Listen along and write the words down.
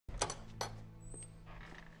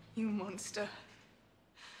You monster.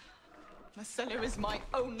 Myrcella is my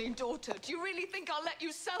only daughter. Do you really think I'll let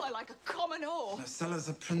you sell her like a common whore? Myrcella's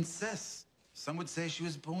a princess. Some would say she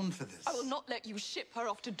was born for this. I will not let you ship her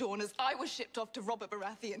off to Dorne as I was shipped off to Robert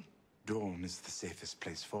Baratheon. Dorne is the safest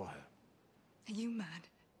place for her. Are you mad?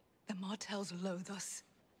 The Martells loathe us.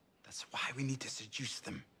 That's why we need to seduce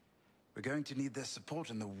them. We're going to need their support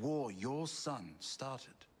in the war your son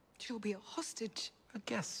started. She'll be a hostage. A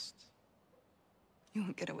guest. You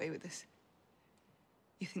won't get away with this.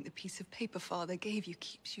 You think the piece of paper father gave you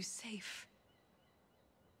keeps you safe.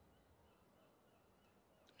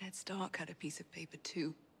 Ned Stark had a piece of paper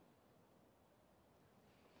too.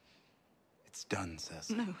 It's done,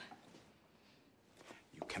 Cersei. No.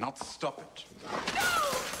 You cannot stop it. No!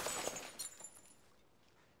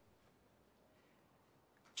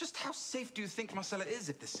 Just how safe do you think Myrcella is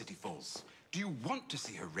if this city falls? Do you want to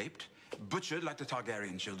see her raped, butchered like the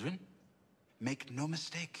Targaryen children? Make no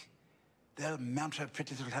mistake. They'll mount her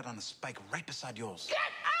pretty little head on a spike right beside yours. Get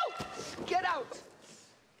out! Get out!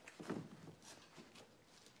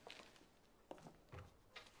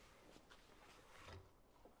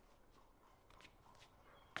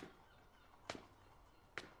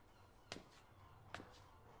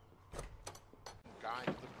 Guide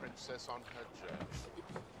the princess on her journey.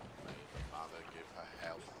 May the mother give her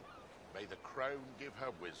health. May the crone give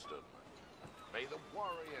her wisdom. May the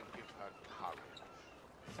warrior give her courage.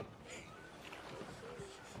 May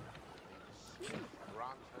the sea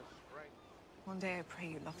grant her strength. One day I pray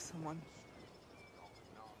you love someone.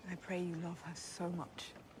 I pray you love her so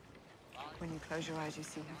much. When you close your eyes, you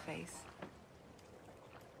see her face.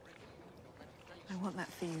 I want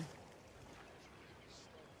that for you.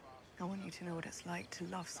 I want you to know what it's like to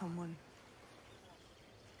love someone.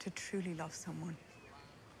 To truly love someone.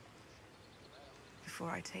 Before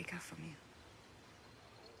I take her from you.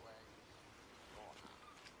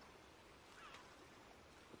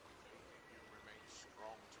 Remain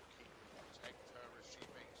strong to keep and protect her as she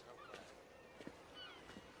makes her way.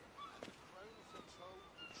 And the crones are told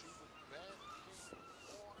that she would bear the king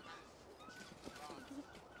or an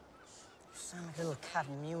You sound like a little cat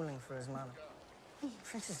mewling for his mother.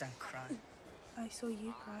 Princes don't cry. I saw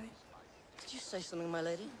you cry. Did you say something, my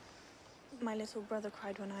lady? My little brother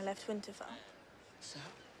cried when I left Winterfell. So?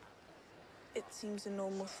 It seems a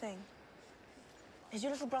normal thing. Is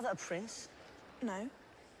your little brother a prince? No? Not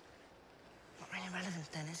really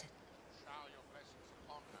relevant then, is it? shower your blessings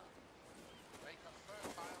upon her. Make her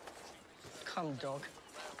fertile that she may serve Come, dog.